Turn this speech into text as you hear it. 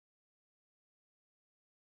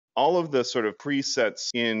all of the sort of presets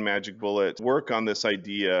in Magic Bullet work on this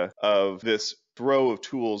idea of this row of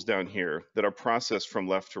tools down here that are processed from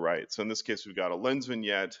left to right. So in this case, we've got a lens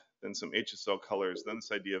vignette, then some HSL colors, then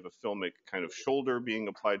this idea of a filmic kind of shoulder being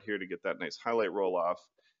applied here to get that nice highlight roll off,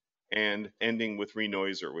 and ending with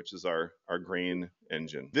Renoiser, which is our grain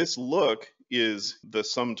engine. This look is the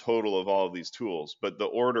sum total of all of these tools, but the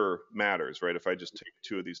order matters, right? If I just take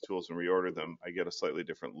two of these tools and reorder them, I get a slightly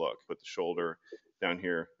different look. Put the shoulder down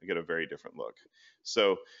here, I get a very different look.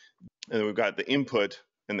 So, and then we've got the input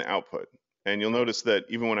and the output. And you'll notice that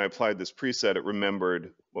even when I applied this preset, it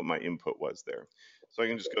remembered what my input was there. So I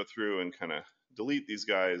can just go through and kind of delete these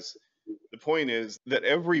guys. The point is that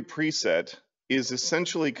every preset is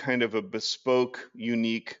essentially kind of a bespoke,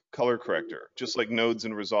 unique color corrector, just like nodes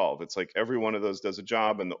in Resolve. It's like every one of those does a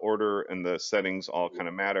job, and the order and the settings all kind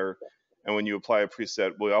of matter. And when you apply a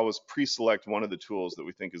preset, we always pre-select one of the tools that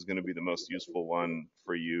we think is going to be the most useful one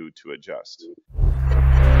for you to adjust.